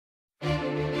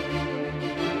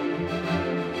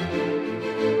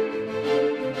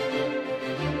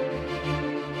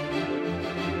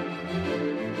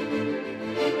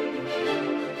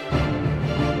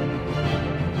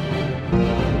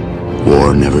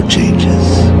never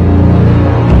changes.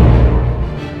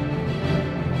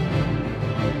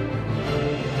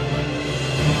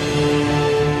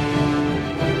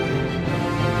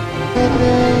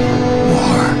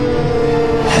 War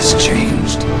has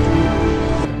changed.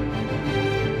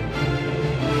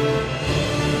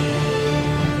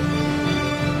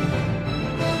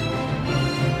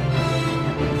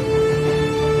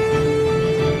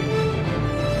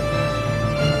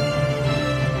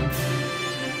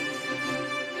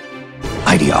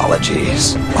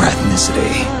 Ideologies or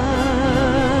ethnicity.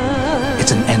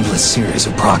 It's an endless series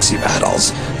of proxy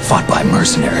battles fought by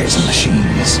mercenaries and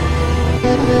machines.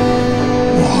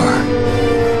 War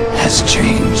has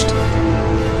changed.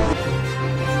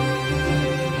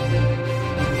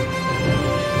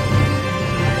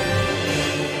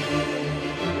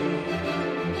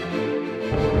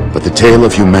 But the tale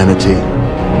of humanity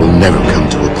will never come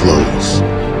to a close.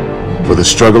 For the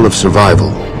struggle of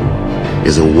survival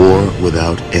is a war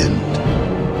without end.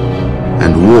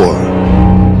 And war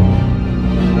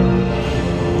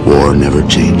never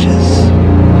changes.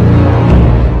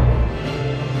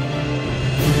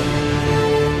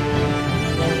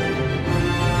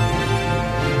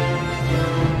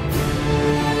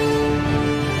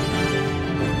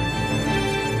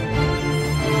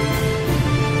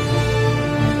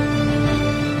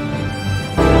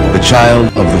 The child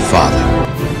of the Father.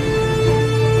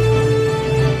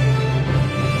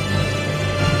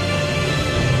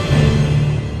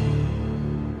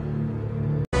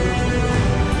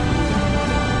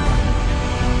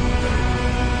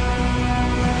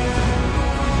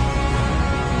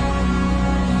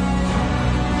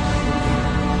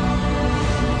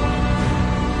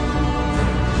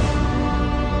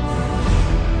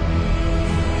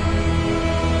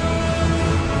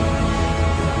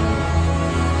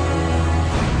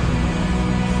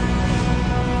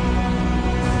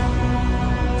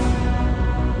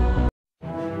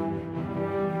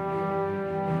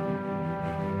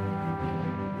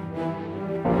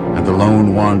 And the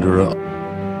lone wanderer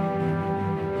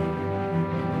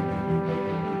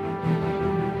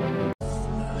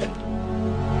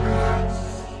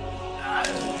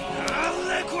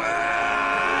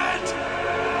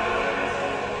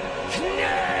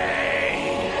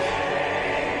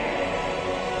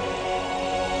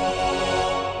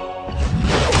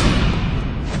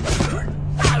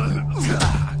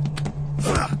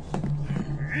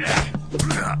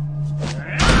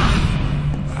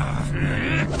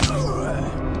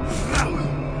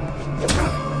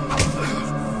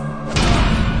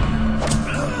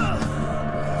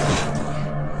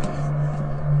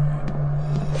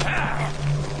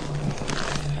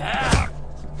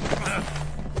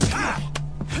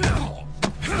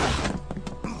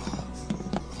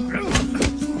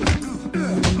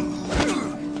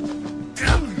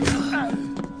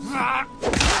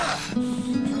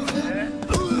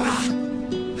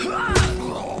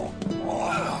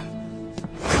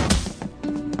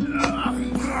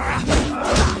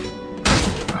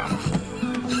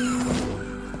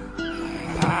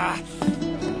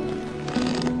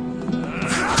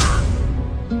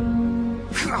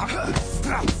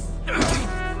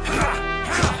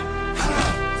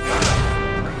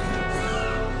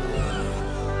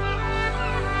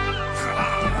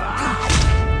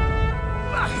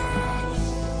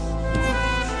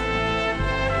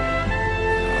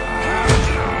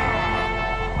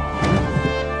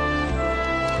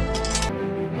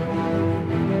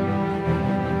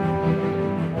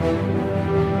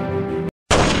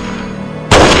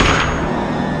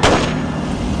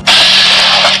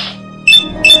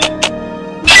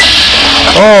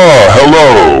Oh,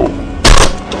 hello!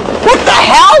 What the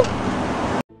hell?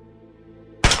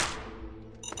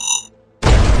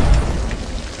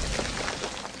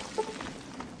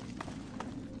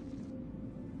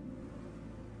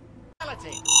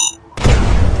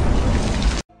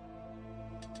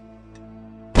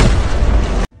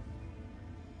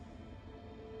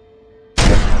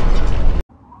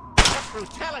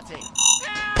 Brutality!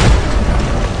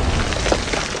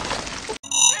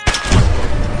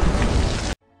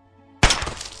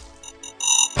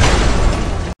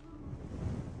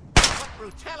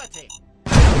 Brutality!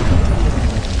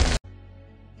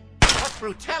 What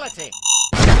brutality!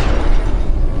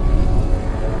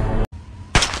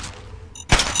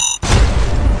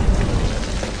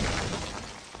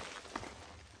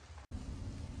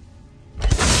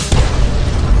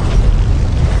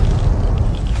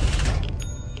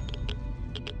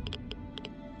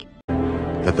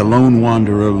 That the lone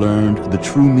wanderer learned the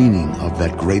true meaning of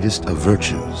that greatest of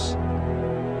virtues,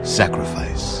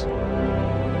 sacrifice.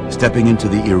 Stepping into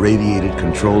the irradiated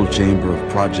control chamber of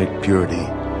Project Purity,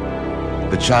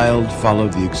 The child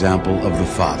followed the example of the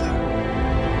father,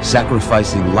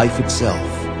 sacrificing life itself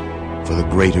for the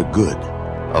greater good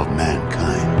of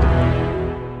mankind.